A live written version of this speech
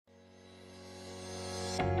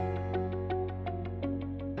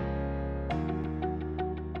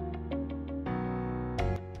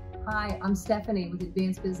Hi, I'm Stephanie with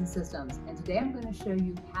Advanced Business Systems, and today I'm going to show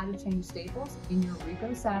you how to change staples in your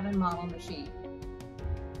Ricoh Savin model machine.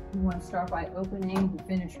 You want to start by opening the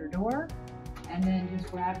finisher door, and then just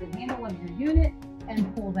grab the handle of your unit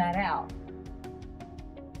and pull that out.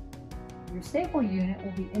 Your staple unit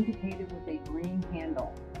will be indicated with a green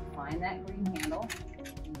handle. Find that green handle,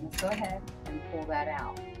 and just go ahead and pull that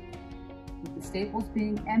out. With the staples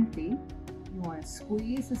being empty, you want to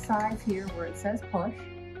squeeze the sides here where it says push,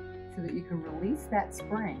 so that you can release that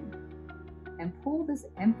spring and pull this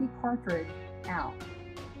empty cartridge out.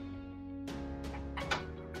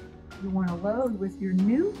 You want to load with your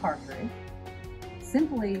new cartridge.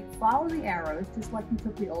 Simply follow the arrows just like you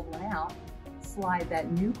took the old one out. Slide that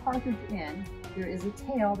new cartridge in. There is a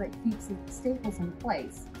tail that keeps the staples in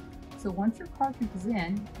place. So once your cartridge is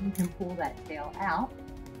in, you can pull that tail out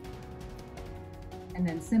and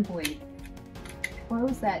then simply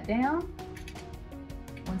close that down.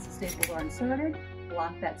 Once the staples are inserted,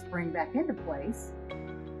 lock that spring back into place,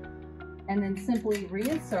 and then simply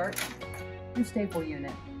reinsert your staple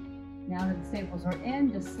unit. Now that the staples are in,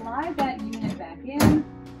 just slide that unit back in,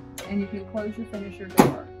 and you can close your finisher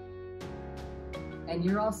door. And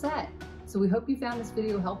you're all set. So we hope you found this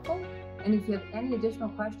video helpful, and if you have any additional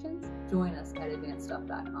questions, join us at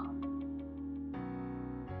advancedstuff.com.